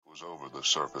was over the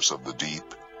surface of the deep,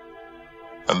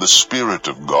 and the Spirit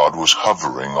of God was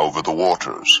hovering over the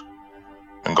waters.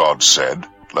 And God said,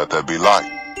 "Let there be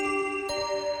light."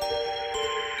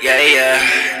 Yeah.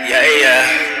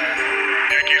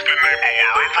 Yankees the name, but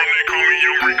where I'm from they call me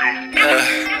Eureka.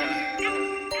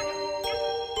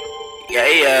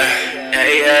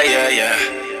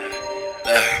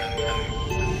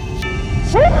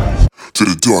 To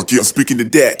the dark, yeah, I'm speaking to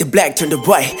that. The black turned to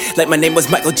white, like my name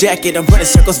was Michael Jackson. I'm running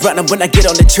circles round when I get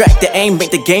on the track. The aim make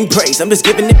the game praise, I'm just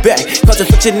giving it back. Causing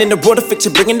fiction in the world of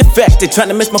fiction, bringing the fact. They're trying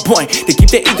to miss my point, they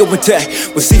keep their ego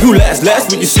intact. We'll see who lasts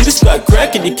when you see the sky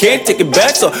crack and you can't take it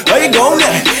back. So how you gon'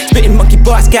 that? Spitting monkey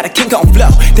bars, got a King Kong flow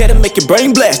that'll make your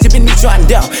brain blast, even you trying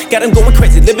down. Got them going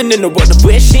crazy, living in the world of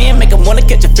wishing. Make them wanna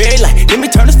catch a fairy light, then we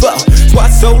turn this flow. That's why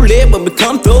it's so lit when we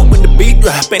come through, when the beat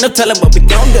drop. Ain't no telling what we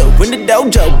gon' do. When the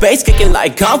dojo, bass kicking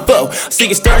like Kung Fu. See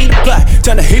you starting to fly,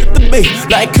 trying to hit up the beat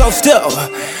like Costo.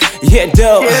 Yeah,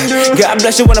 dude. God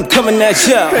bless you when I'm coming at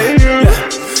you.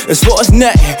 As far as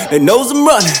nothing, they knows I'm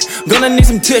running. Gonna need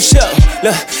some tissue.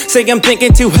 Look, say I'm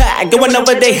thinking too high, going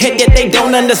over their head yet they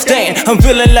don't understand. I'm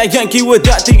feeling like Yankee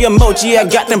without the emoji. I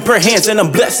got them per hands and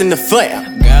I'm blessing the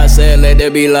fam. God said let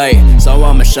there be light, so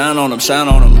I'ma shine on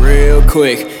them real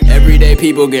quick. Everyday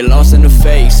people get lost in the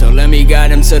fake, so let me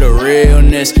guide them to the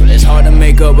realness. It's hard to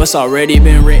make up what's already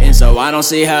been written, so I don't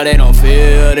see how they don't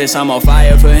feel this. I'm on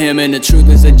fire for him and the truth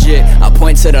is legit. I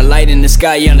point to the light in the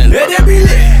sky yelling, let there be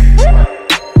lit.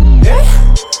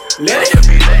 Let there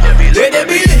be lit. Let there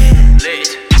be lit.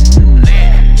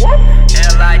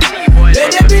 L-I-T, boys.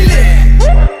 Let there be lit.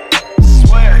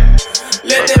 Swear.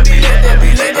 Let there be, let there be,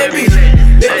 let there be,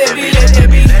 let there be, let there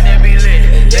be, let there be,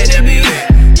 let there be,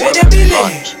 let there be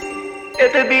lit. Let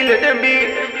there be, let there be,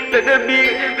 let there be,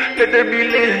 let there be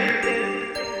lit.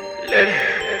 Let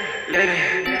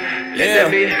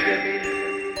it be.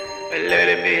 Let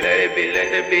it be, let it be, let it be, let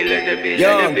it be, let it be,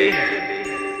 let it be.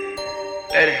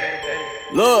 Let it.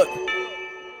 Look,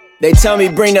 they tell me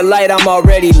bring the light, I'm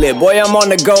already lit. Boy, I'm on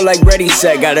the go like ready,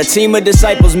 set. Got a team of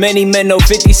disciples, many men, no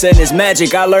 50 cent is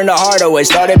magic. I learned the hard way,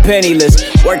 started penniless.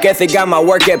 Work ethic, got my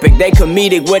work epic. They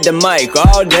comedic with the mic.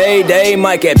 All day,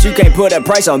 mic apps. You can't put a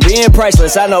price on being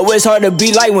priceless. I know it's hard to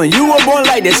be light when you were born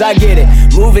like this, I get it.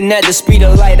 Moving at the speed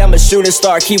of light, I'm a shooting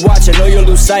star. Keep watching, or you'll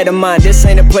lose sight of mine. This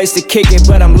ain't a place to kick it,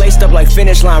 but I'm laced up like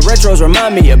finish line. Retros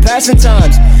remind me of passing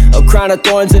times. A crown of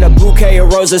thorns and a bouquet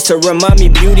of roses to remind me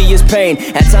beauty is pain.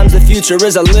 At times the future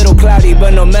is a little cloudy,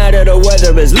 but no matter the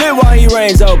weather, it's lit while he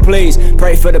rains. Oh please,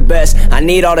 pray for the best. I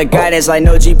need all the guidance like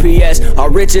no GPS. Our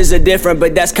riches are different,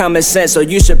 but that's common sense, so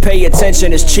you should pay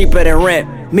attention, it's cheaper than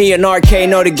rent. Me and RK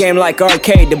know the game like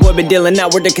arcade. The boy been dealing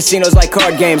out with the casinos like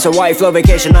card games. Hawaii flow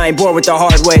vacation, I ain't bored with the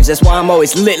hard waves. That's why I'm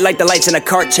always lit like the lights in a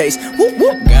cart chase. Whoop,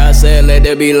 whoop. God said let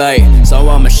there be light, so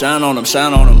I'ma shine on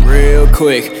them real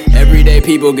quick. Everyday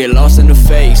people get lost in the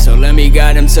fake, so let me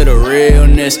guide them to the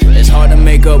realness. It's hard to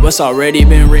make up what's already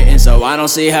been written, so I don't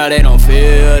see how they don't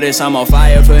feel this. I'm on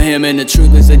fire for him and the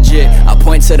truth is legit. I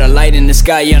point to the light in the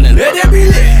sky yelling, let there be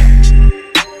lit.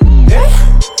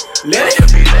 Let there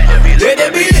be, let there be, let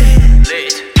there be lit.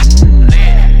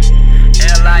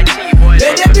 L-I-T, boys.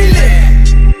 Let there be lit.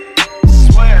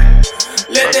 Swear.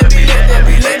 Let there be, let there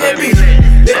be, let there be,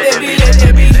 let there be, let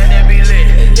there be, let there be lit.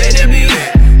 Let there be,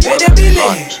 let there be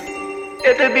lit.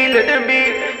 Let there be, let there be,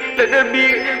 let there be,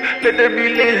 let there be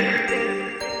lit.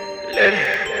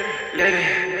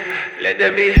 Let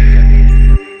there be.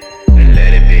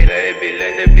 Let it be, let it be,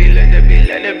 let it be, let it be,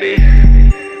 let it be.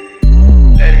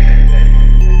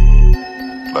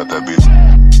 Let there be.